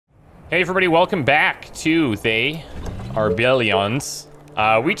Hey everybody, welcome back to They Are Billions.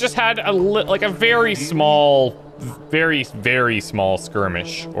 We just had a very small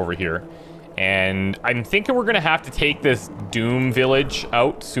skirmish over here. And I'm thinking we're gonna have to take this Doom village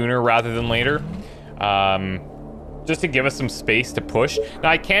out sooner rather than later. Just to give us some space to push. Now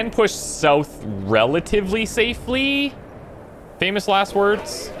I can push south relatively safely. Famous last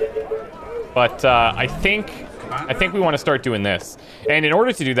words. But I think we want to start doing this. And in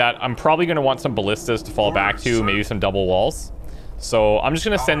order to do that, I'm probably going to want some ballistas to fall back to, maybe some double walls. So I'm just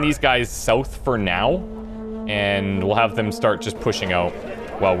going to send these guys south for now. And we'll have them start just pushing out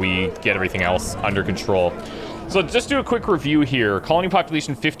while we get everything else under control. So just do a quick review here. Colony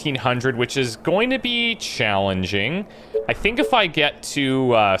population 1,500, which is going to be challenging. I think if I get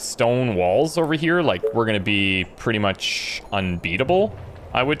to stone walls over here, like, we're going to be pretty much unbeatable,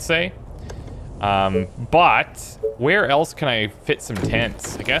 I would say. But where else can I fit some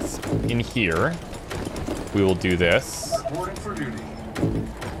tents? I guess in here we will do this.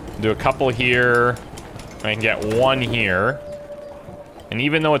 Do a couple here. I can get one here. And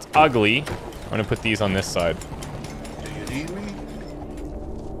even though it's ugly, I'm gonna put these on this side. Do you need me?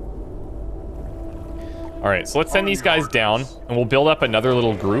 All right, so let's send these guys down and we'll build up another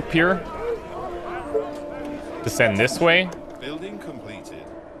little group here to send this way. Building completed.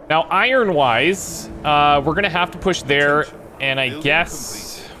 Now, iron-wise, we're gonna have to push there, and I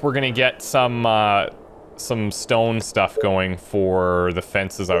guess we're gonna get some stone stuff going for the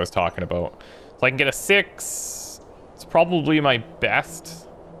fences I was talking about. So I can get a 6. It's probably my best.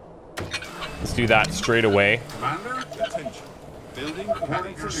 Let's do that straight away. Commander, attention. Building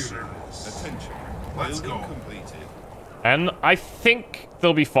completed. Attention. Let's go. Completed. And I think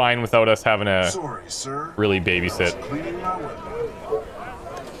they'll be fine without us having to really babysit.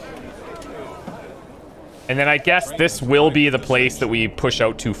 And then I guess this will be the place that we push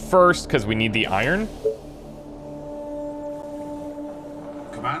out to first, because we need the iron.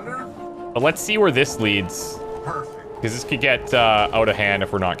 Commander? But let's see where this leads. Perfect. Because this could get out of hand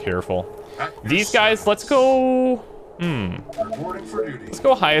if we're not careful. These guys, let's go... Reporting for duty. Let's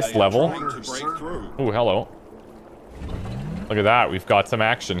go highest level. Ooh, hello. Look at that, we've got some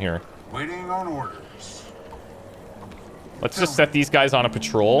action here. Waiting on orders. Let's just set these guys on a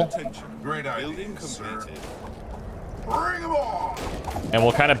patrol. Great idea. Building completed. Bring them on. And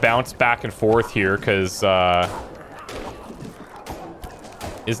we'll kind of bounce back and forth here, because,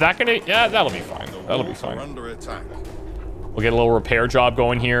 is that gonna... Yeah, that'll be fine. That'll be fine. Under attack. We'll get a little repair job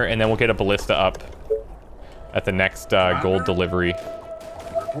going here, and then we'll get a ballista up at the next gold delivery.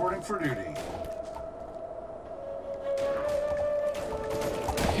 Reporting for duty.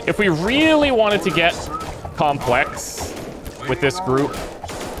 If we really wanted to get complex with this group,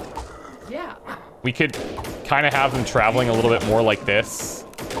 we could kind of have them traveling a little bit more like this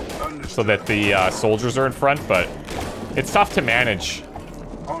so that the soldiers are in front, but it's tough to manage.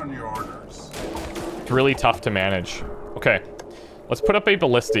 On your orders. It's really tough to manage. Okay, let's put up a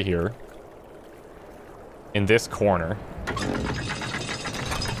ballista here in this corner.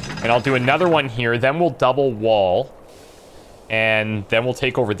 And I'll do another one here, then we'll double wall. And then we'll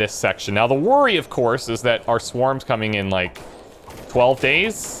take over this section. Now, the worry, of course, is that our swarm's coming in, like, 12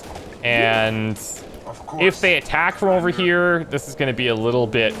 days. And if they attack from over here, this is going to be a little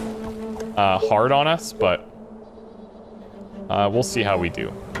bit hard on us, but we'll see how we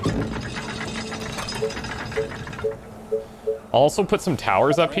do. I'll also put some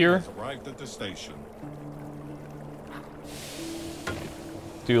towers up here. Arrived at the station.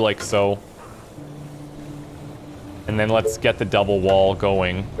 Do like so. And then let's get the double wall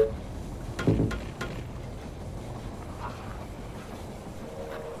going.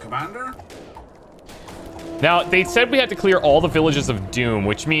 Commander? Now, they said we had to clear all the villages of Doom,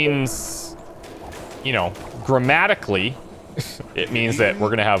 which means, you know, grammatically, it means that we're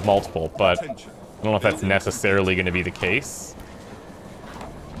going to have multiple, but I don't know if that's necessarily going to be the case.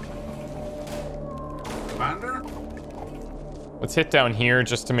 Commander? Let's hit down here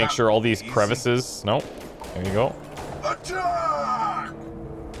just to make sure all these crevices... Nope. There you go. Attack!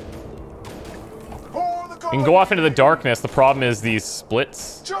 You can go off into the darkness. The problem is these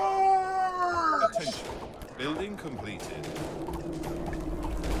splits. Charge! Attention. Building completed.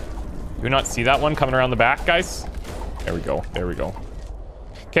 Do you not see that one coming around the back, guys? There we go. There we go.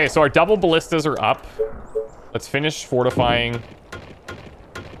 Okay, so our double ballistas are up. Let's finish fortifying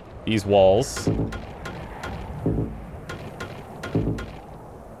these walls.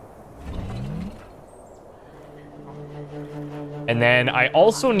 And then I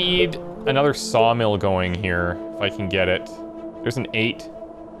also need another sawmill going here, if I can get it. There's an 8.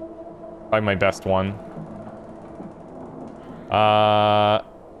 Probably my best one.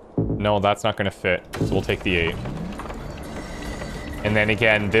 No, that's not going to fit. So we'll take the 8. And then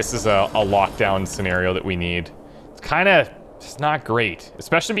again, this is a lockdown scenario that we need. It's kind of just not great,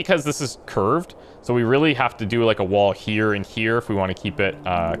 especially because this is curved. So we really have to do like a wall here and here if we want to keep it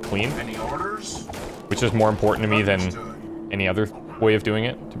clean. Any orders? Which is more important to me than any other way of doing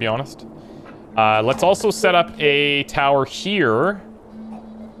it, to be honest. Let's also set up a tower here.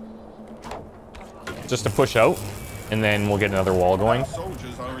 Just to push out. And then we'll get another wall going.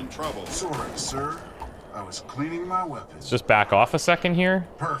 Soldiers are in trouble. Sorry, sir. I was cleaning my weapons. Let's just back off a second here.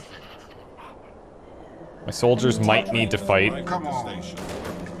 Perfect. My soldiers might need to fight. Come on.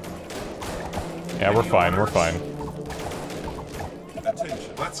 Yeah, we're fine. We're fine.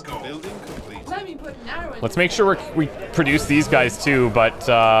 Attention. Let's go. Building complete. Let me put an arrow in Let's make sure we produce these guys too, but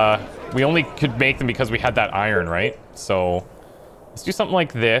we only could make them because we had that iron, right? So let's do something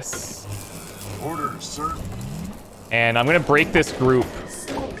like this. Orders, sir. And I'm gonna break this group.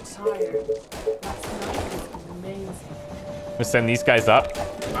 So tired. Last night was amazing. I'm gonna send these guys up.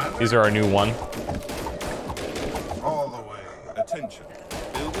 These are our new one. All the way. Attention.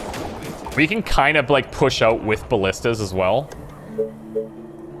 Building complete. We can kind of like push out with ballistas as well.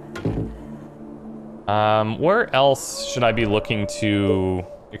 Where else should I be looking to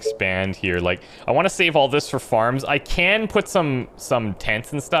expand here? Like, I want to save all this for farms. I can put some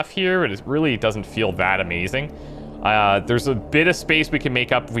tents and stuff here, but it really doesn't feel that amazing. There's a bit of space we can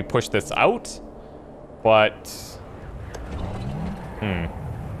make up if we push this out, but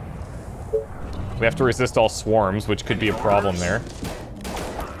we have to resist all swarms, which could be a problem there.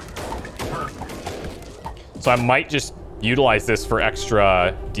 So I might just utilize this for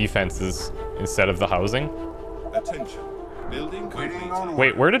extra defenses instead of the housing. Attention. Building complete.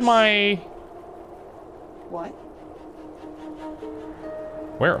 Wait, where did my... What?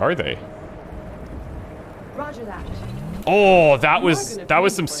 Where are they? Roger that. Oh, that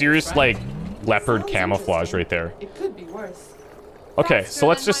was some serious, like, leopard camouflage right there. It could be worse. Okay, so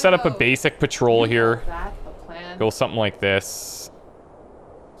let's just set up a basic patrol here. That, a plan. Go something like this.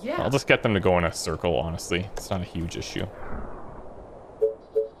 Yeah. I'll just get them to go in a circle, honestly. It's not a huge issue.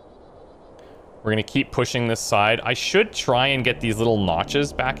 We're gonna keep pushing this side. I should try and get these little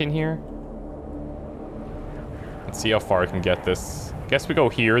notches back in here. Let's see how far I can get this. Guess we go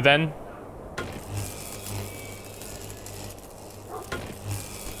here then.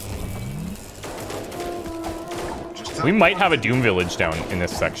 We might have a Doom Village down in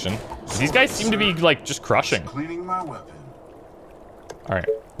this section. These guys seem to be like just crushing. Cleaning my weapon. All right,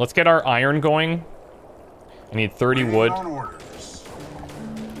 let's get our iron going. I need 30 wood. On orders.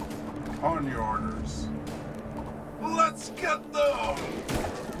 On your orders. Let's get them.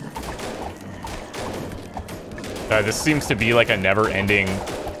 This seems to be like a never-ending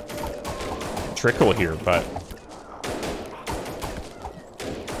trickle here, but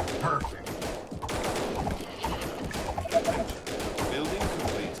Perfect.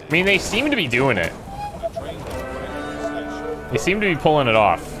 I mean, they seem to be doing it. They seem to be pulling it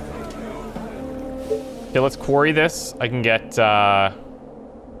off. Okay, let's quarry this. I can get, I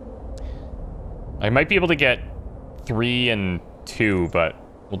might be able to get 3 and 2, but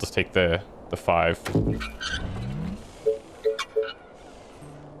we'll just take the 5.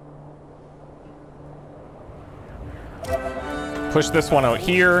 Push this one out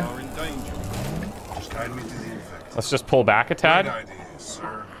here. Just guide me to the infected. Let's just pull back a tad. Good idea,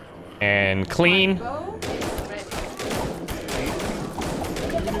 sir. And clean. Go. Ready.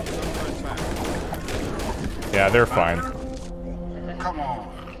 Yeah, they're fine. Come on.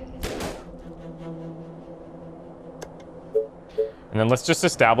 And then let's just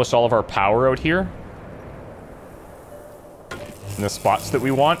establish all of our power out here. In the spots that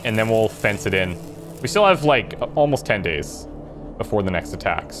we want, and then we'll fence it in. We still have, like, almost 10 days before the next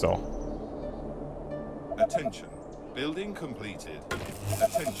attack, so. Attention. Building completed.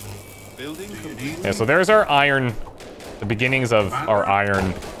 Attention. Building completed. Yeah, so there's our iron, the beginnings of our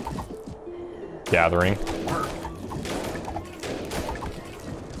iron gathering.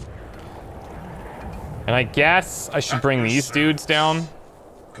 And I guess I should bring these dudes down.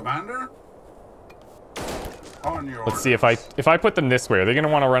 Commander? On your Let's see if I put them this way, are they gonna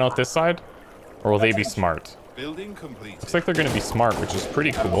want to run out this side? Or will they be smart? Building complete. Looks like they're gonna be smart, which is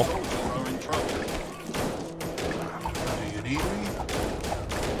pretty cool. Soldiers are in trouble. Do you need me?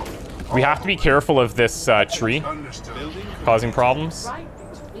 We have to be careful of this tree Understood. Building causing problems. Right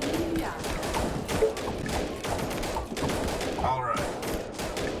between the eyes. All right.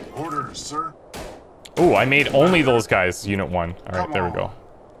 Orders, sir. Ooh, I made only those guys Unit 1. All right, there we go.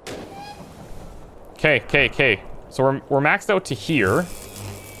 Okay. So we're maxed out to here.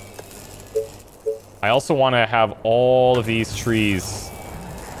 I also want to have all of these trees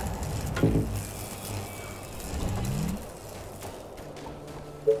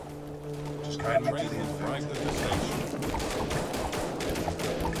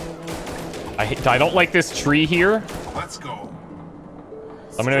I don't like this tree here. Let's go.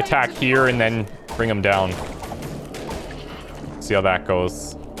 I'm gonna attack here and then bring them down. See how that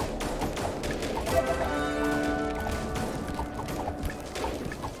goes.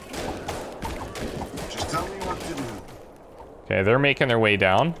 Just tell me what to do. Okay, they're making their way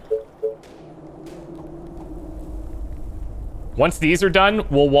down. Once these are done,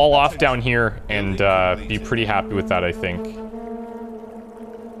 we'll wall off down here and be pretty happy with that, I think.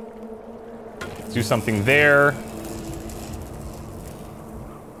 Let's do something there.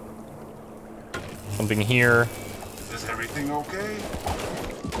 Something here. Is everything okay?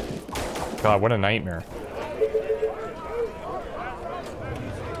 God, what a nightmare.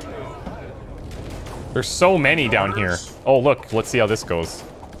 There's so many down here. Oh, look, let's see how this goes.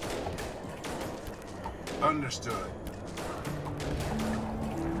 Understood.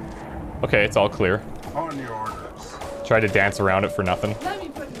 Okay, it's all clear. On your orders. Try to dance around it for nothing. Let me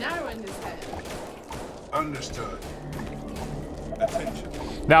put an arrow in his head. Understood. Attention.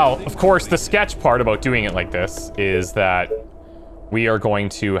 Now, of course, the sketch part about doing it like this is that we are going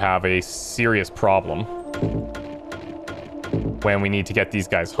to have a serious problem when we need to get these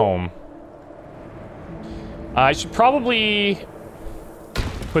guys home. I should probably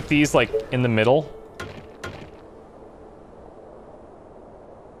put these, like, in the middle.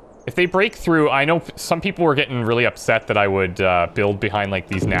 If they break through, I know some people were getting really upset that I would build behind, like,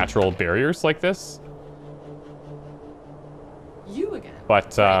 these natural barriers like this. You again.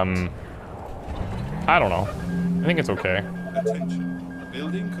 But, I don't know. I think it's okay. Attention.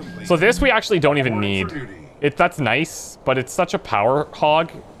 Building complete. So this we actually don't even Reporting need. for duty. That's nice, but it's such a power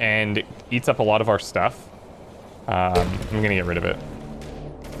hog, and it eats up a lot of our stuff. I'm gonna get rid of it.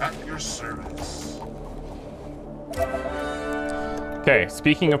 At your service. Okay,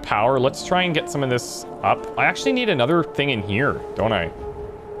 speaking of power, let's try and get some of this up. I actually need another thing in here, don't I?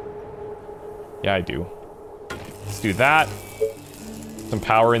 Yeah, I do. Let's do that. Some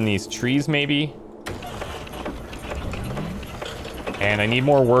power in these trees, maybe. And I need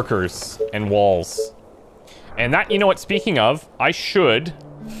more workers and walls. And that, you know what, speaking of, I should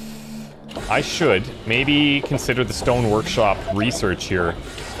maybe consider the stone workshop research here.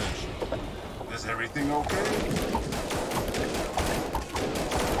 Is everything okay?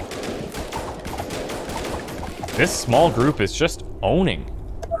 This small group is just owning.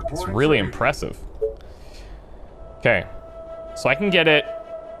 It's Reporting really for duty. impressive. Okay, so I can get it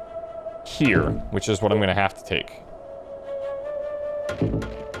here, which is what I'm gonna have to take.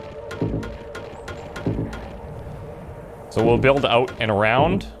 So we'll build out and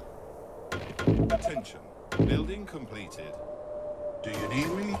around. Attention. Building completed. Do you need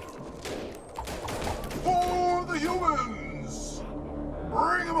me? For the humans!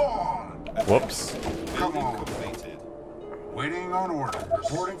 Bring them on! Whoops. Come Building on. completed. Waiting on orders.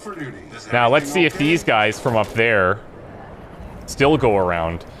 Reporting for duty. Is Now let's see everything if these okay? guys from up there still go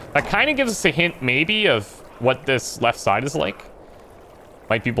around. That kind of gives us a hint maybe of what this left side is like.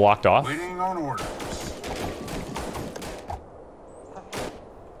 Might be blocked off. Waiting on orders.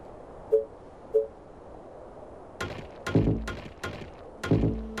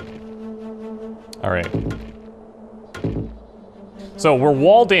 All right. So we're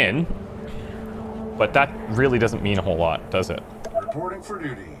walled in, but that really doesn't mean a whole lot, does it? Reporting for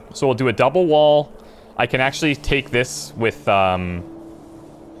duty. So we'll do a double wall. I can actually take this with, I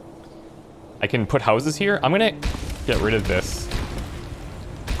can put houses here. I'm gonna get rid of this.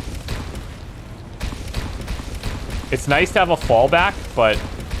 It's nice to have a fallback, but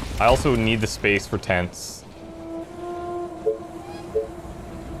I also need the space for tents.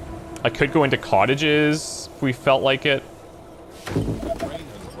 I could go into cottages if we felt like it. Train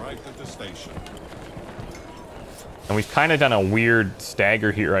has arrived at the station. And we've kind of done a weird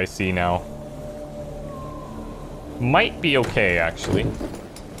stagger here, I see now. Might be okay, actually.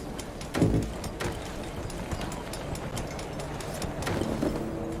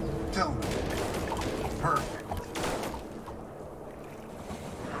 Tell me. Perfect.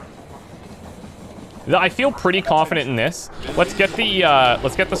 I feel pretty confident in this. Let's get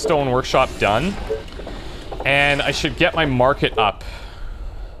the stone workshop done. And I should get my market up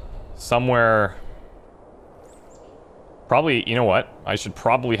somewhere. Probably, you know what? I should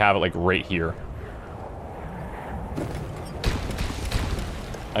probably have it like right here.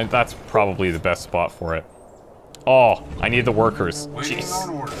 And that's probably the best spot for it. Oh, I need the workers. Waiting on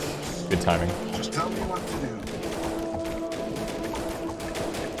Jeez. orders. Good timing. Just tell me what to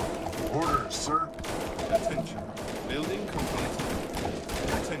do. Orders, sir. Attention. Building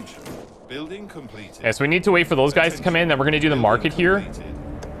completed. Attention. Building completed. Yeah, so we need to wait for those guys to come in. Then we're going to do the market here.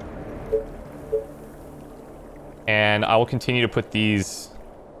 And I will continue to put these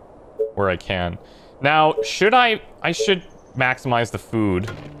where I can. Now, should I should maximize the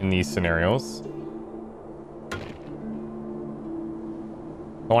food in these scenarios.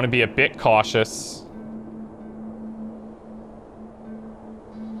 I want to be a bit cautious.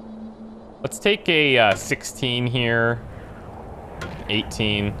 Let's take a 16 here.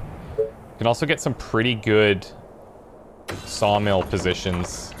 18. You can also get some pretty good sawmill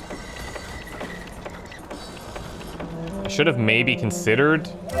positions. I should have maybe considered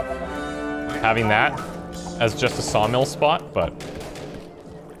having that as just a sawmill spot, but...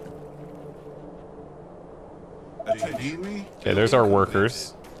 Okay, there's our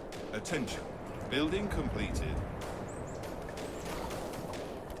workers. Attention. Building completed.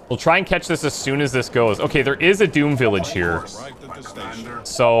 We'll try and catch this as soon as this goes. Okay, there is a Doom village here.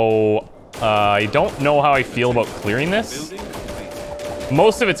 So, I don't know how I feel about clearing this.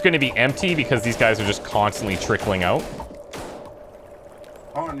 Most of it's going to be empty because these guys are just constantly trickling out.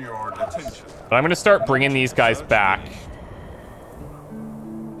 On your attention. But I'm going to start bringing these guys back.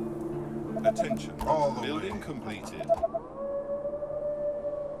 Attention. Building completed.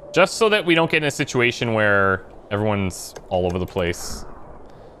 Just so that we don't get in a situation where everyone's all over the place.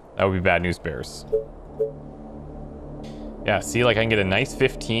 That would be bad news bears. Yeah, see, like I can get a nice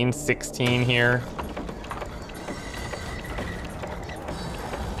 15, 16 here.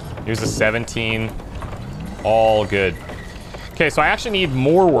 Here's a 17. All good. Okay, so I actually need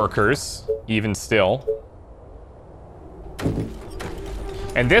more workers, even still.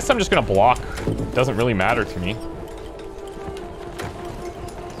 And this I'm just gonna block. Doesn't really matter to me.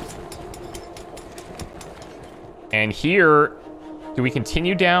 And here, do we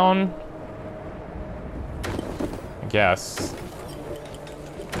continue down? I guess.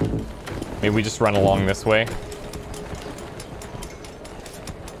 Maybe we just run along this way.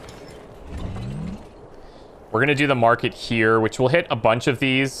 We're gonna do the market here, which will hit a bunch of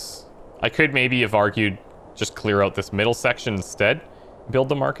these. I could maybe have argued just clear out this middle section instead. Build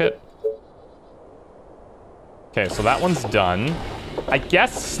the market. Okay, so that one's done. I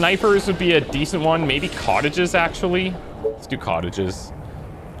guess snipers would be a decent one. Maybe cottages, actually. Let's do cottages.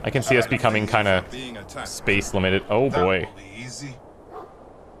 I can see us becoming kind of space limited. Oh, boy.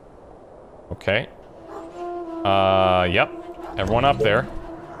 Okay. Yep. Everyone up there.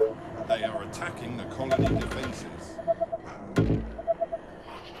 They are attacking the colony defenses.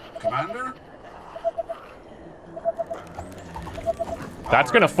 Commander?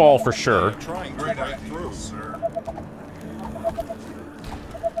 That's gonna fall for sure. Trying to break through, sir.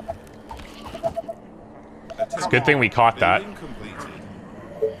 It's a good thing we caught that.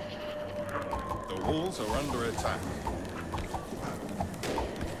 The walls are under attack.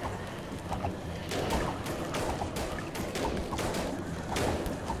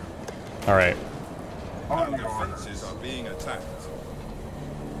 All right. Our defenses are being attacked.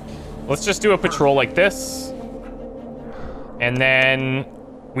 Let's just do a patrol like this. And then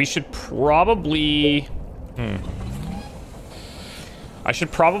we should probably... I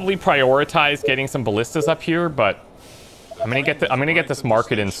should probably prioritize getting some ballistas up here, but I'm gonna get this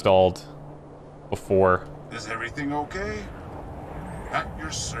market installed before. Is everything okay? At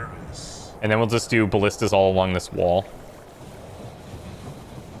your service. And then we'll just do ballistas all along this wall.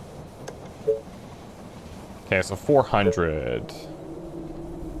 Okay, so 400.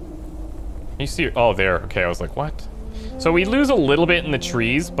 You see? Oh, there. Okay, I was like, what? So we lose a little bit in the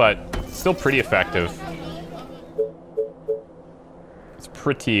trees, but still pretty effective. It's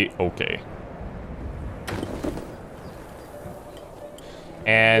pretty okay.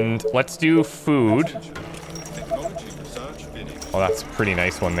 And let's do food. Oh, that's a pretty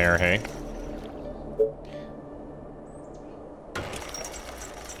nice one there, hey?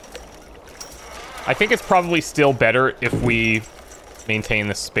 I think it's probably still better if we maintain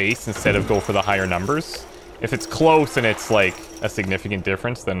the space instead of go for the higher numbers. If it's close and it's like a significant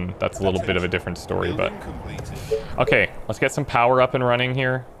difference, then that's a little bit of a different story, but... Okay, let's get some power up and running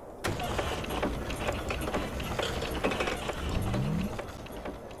here.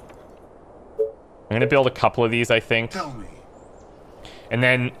 I'm gonna build a couple of these, I think. Tell me. And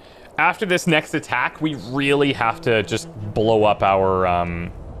then after this next attack, we really have to just blow up our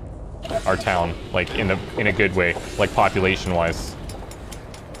town, like in a good way, like population-wise.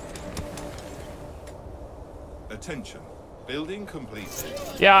 Attention. Building completed.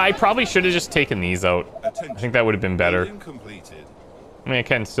 Yeah, I probably should have just taken these out. Attention. I think that would have been better. Building completed. I mean, I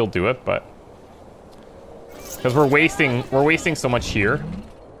can still do it, but because we're wasting so much here.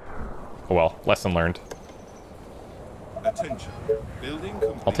 Oh well, lesson learned. Attention. Building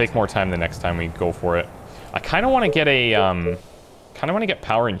completed. I'll take more time the next time we go for it. I kind of want to get a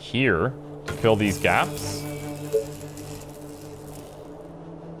power in here to fill these gaps.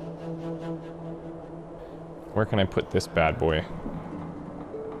 Where can I put this bad boy?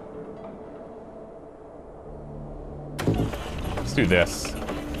 Let's do this. Train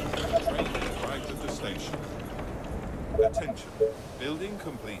arrived at the station. Attention. Building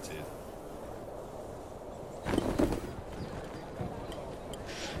completed.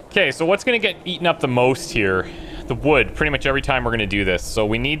 Okay, so what's gonna get eaten up the most here? The wood, pretty much every time we're gonna do this. So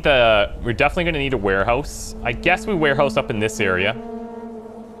we need we're definitely gonna need a warehouse. I guess we warehouse up in this area.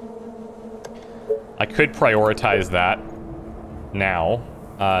 I could prioritize that now.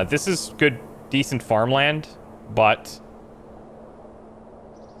 This is good, decent farmland, but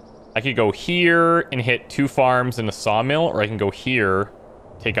I could go here and hit 2 farms and a sawmill, or I can go here,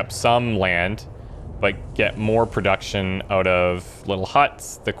 take up some land, but get more production out of little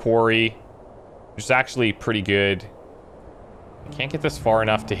huts, the quarry, which is actually pretty good. I can't get this far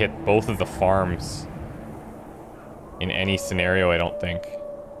enough to hit both of the farms in any scenario, I don't think.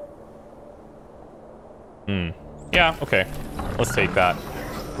 Yeah, okay. Let's take that.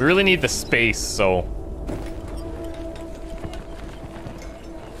 We really need the space, so...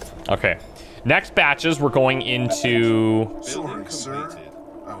 Okay. Next batches, we're going into... Sorry, sir.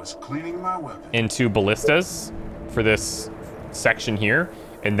 I was cleaning my weapon. Into ballistas for this section here.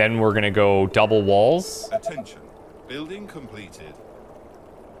 And then we're going to go double walls. Attention. Building completed.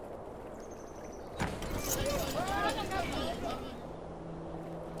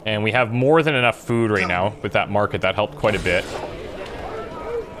 And we have more than enough food right now with that market. That helped quite a bit.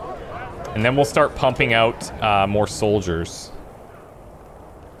 And then we'll start pumping out more soldiers.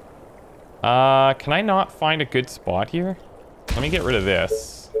 Can I not find a good spot here? Let me get rid of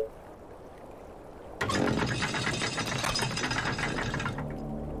this.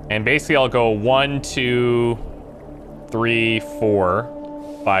 And basically I'll go 1, 2, 3,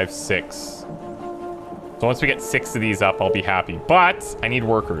 4, 5, 6. So once we get 6 of these up, I'll be happy. But I need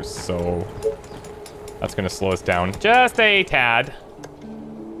workers, so that's going to slow us down just a tad.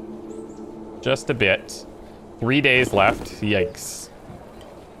 Just a bit. 3 days left. Yikes.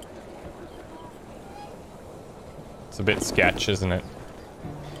 It's a bit sketch, isn't it?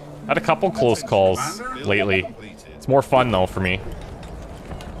 Had a couple close calls lately. It's more fun, though, for me.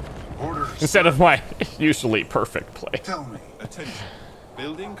 Instead of my usually perfect play. Tell me. Attention.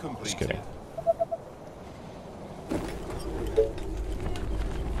 Building completed. Just kidding.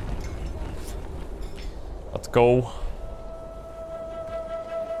 Let's go.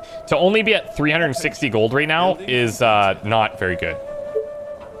 To only be at 360 gold right now is not very good.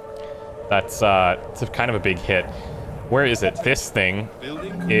 That's it's kind of a big hit. Where is it? This thing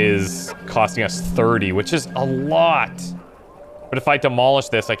is costing us 30, which is a lot. But if I demolish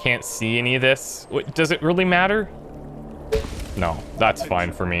this, I can't see any of this. Does it really matter? No, that's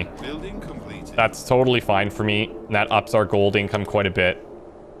fine for me. That's totally fine for me. That ups our gold income quite a bit.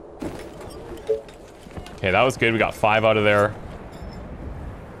 Okay, that was good. We got 5 out of there.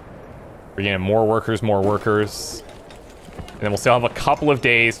 We're getting more workers, more workers. And then we'll still have a couple of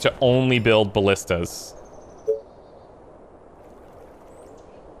days to only build ballistas.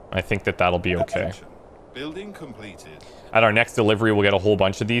 I think that that'll be okay. Building completed. At our next delivery, we'll get a whole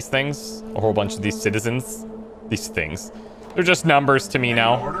bunch of these things. A whole bunch of these citizens. These things. They're just numbers to me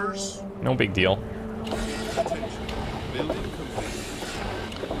now. Orders? No big deal. Building completed.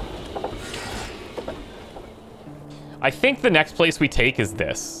 I think the next place we take is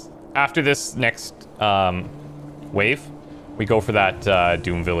this. After this next wave, we go for that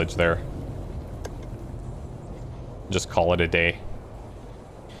Doom Village there. Just call it a day.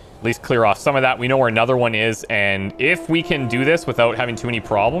 At least clear off some of that. We know where another one is, and if we can do this without having too many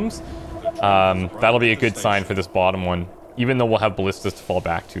problems, that'll be a good sign for this bottom one. Even though we'll have ballistas to fall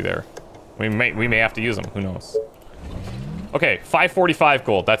back to there. We may have to use them. Who knows? Okay, 545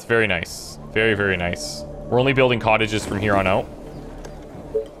 gold. That's very nice. Very, very nice. We're only building cottages from here on out.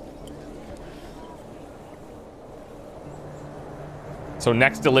 So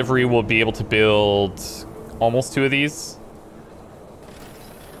next delivery, we'll be able to build almost 2 of these.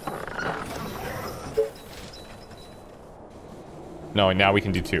 No, now we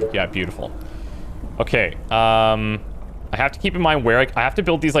can do 2. Yeah, beautiful. Okay, I have to keep in mind where I have to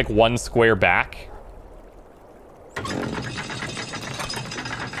build these like 1 square back.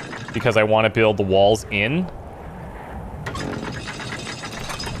 Because I want to build the walls in.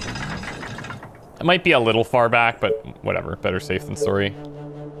 It might be a little far back, but whatever. Better safe than sorry.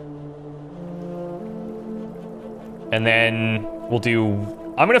 And then we'll do...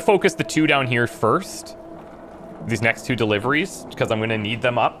 I'm going to focus the 2 down here first. These next 2 deliveries, because I'm going to need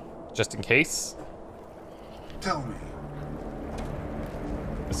them up, just in case. Tell me.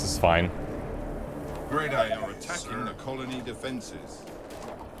 This is fine. Great, I are attacking the colony defenses.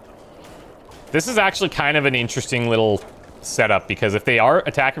 This is actually kind of an interesting little setup, because if they are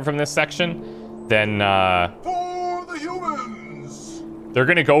attacking from this section, then For the humans! they're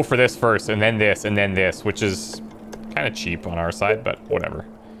gonna go for this first, and then this, which is kind of cheap on our side, but whatever.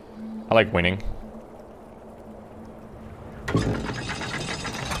 I like winning.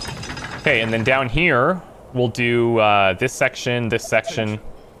 Okay, and then down here, we'll do this section, this section.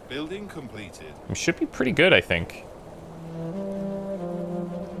 Building completed. It should be pretty good, I think.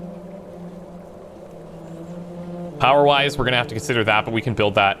 Power-wise, we're going to have to consider that, but we can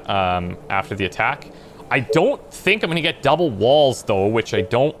build that after the attack. I don't think I'm going to get double walls, though, which I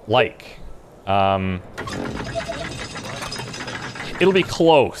don't like. It'll be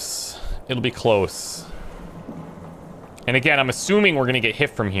close. It'll be close. And again, I'm assuming we're going to get hit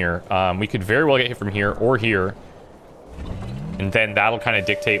from here. We could very well get hit from here or here. And then that'll kind of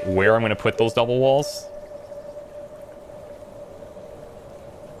dictate where I'm going to put those double walls.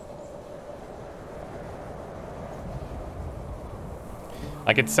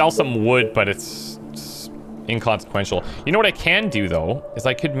 I could sell some wood, but it's inconsequential. You know what I can do, though, is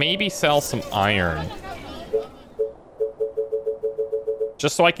I could maybe sell some iron.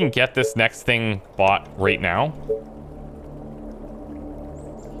 Just so I can get this next thing bought right now.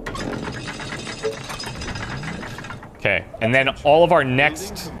 Okay, and then all of our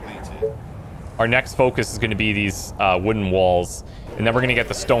next focus is going to be these wooden walls. And then we're going to get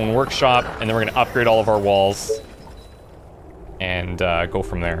the stone workshop, and then we're going to upgrade all of our walls. And go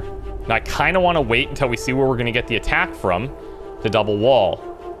from there. Now, I kind of want to wait until we see where we're going to get the attack from, the double wall.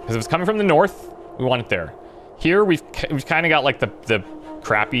 Because if it's coming from the north, we want it there. Here, we've kind of got, like, the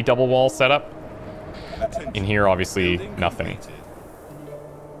crappy double wall setup. In here, obviously, nothing.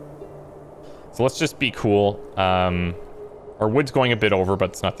 So let's just be cool. Our wood's going a bit over, but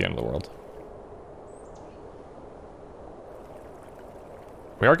it's not the end of the world.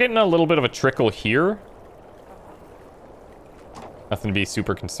 We are getting a little bit of a trickle here. Nothing to be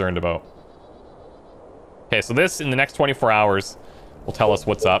super concerned about. Okay, so this, in the next 24 hours, will tell us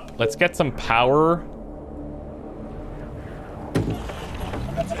what's up. Let's get some power.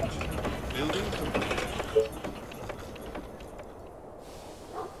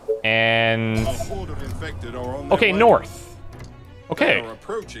 And... okay, north. Okay.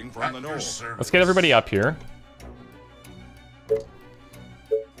 Let's get everybody up here.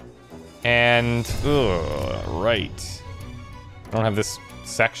 And... right. I don't have this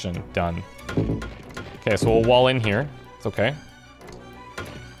section done. Okay, so we'll wall in here. It's okay.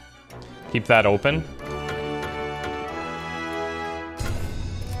 Keep that open.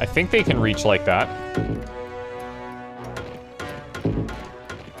 I think they can reach like that.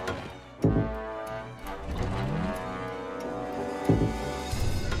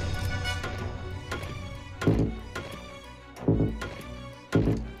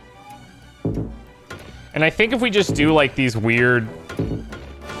 And I think if we just do like these weird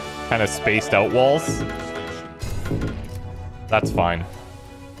kind of spaced out walls, that's fine.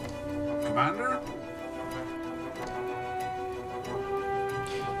 Commander?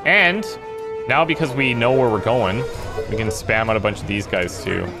 And now because we know where we're going, we can spam out a bunch of these guys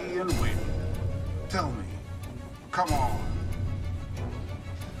too. Tell me. Come on.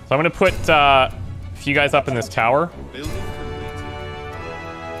 So I'm gonna put a few guys up in this tower.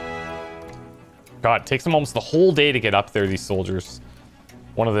 God, it takes them almost the whole day to get up there, these soldiers.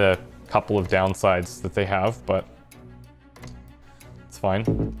 One of the couple of downsides that they have, but it's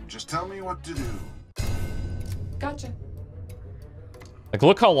fine. Just tell me what to do. Gotcha. Like,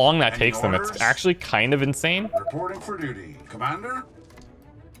 look how long that Any takes them. orders? It's actually kind of insane. Reporting for duty. Commander?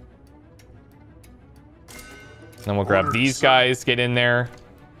 Then we'll grab these guys, get in there.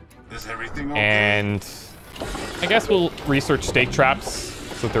 Is everything okay? And I guess we'll research stake traps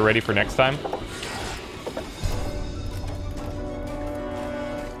so that they're ready for next time.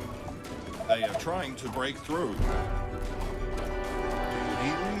 They are trying to break through.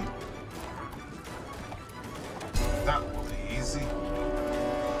 Really? That was easy.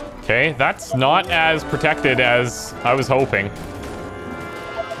 Okay, that's not as protected as I was hoping.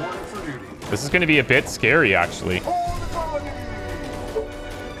 Reporting for duty. This is going to be a bit scary, actually. For the colony!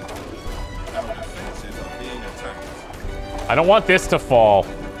 Our defenses are being attacked. I don't want this to fall.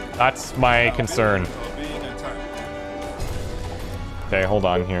 That's my concern. Are being attacked. Okay, hold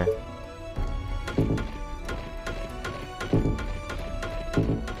on here.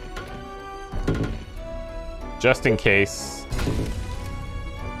 Just in case.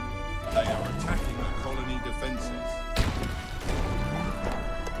 They are attacking the colony defenses.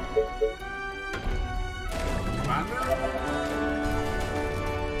 Commander?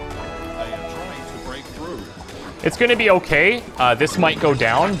 They are trying to break through. It's going to be okay. This might go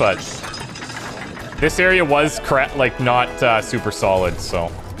down, but This area was correct, like not super solid,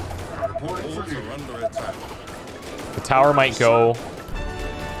 so Reporting for duty. Under attack. the tower might go.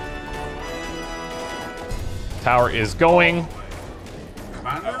 Tower is going.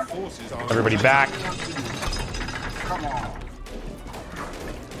 Commander, Forces are Everybody back. come on.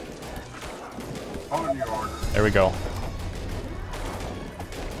 On your order. There we go.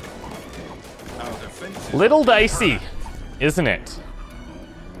 Our defenses. Little dicey, isn't it?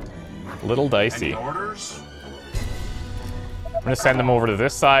 Little dicey. Any orders? I'm gonna send them over to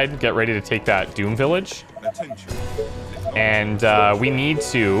this side. Get ready to take that Doom village, Attention. and we need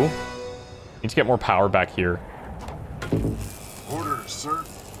to get more power back here. Orders, sir.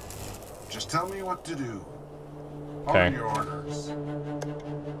 Just tell me what to do. Okay. On your orders.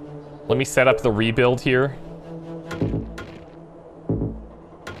 Let me set up the rebuild here.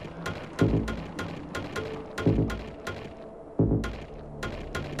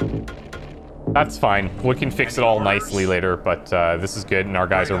 That's fine. We can fix it all nicely later, but this is good, and our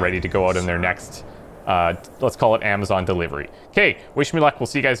guys are ready to go out in their next, let's call it Amazon delivery. Okay, wish me luck. We'll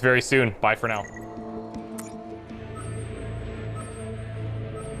see you guys very soon. Bye for now.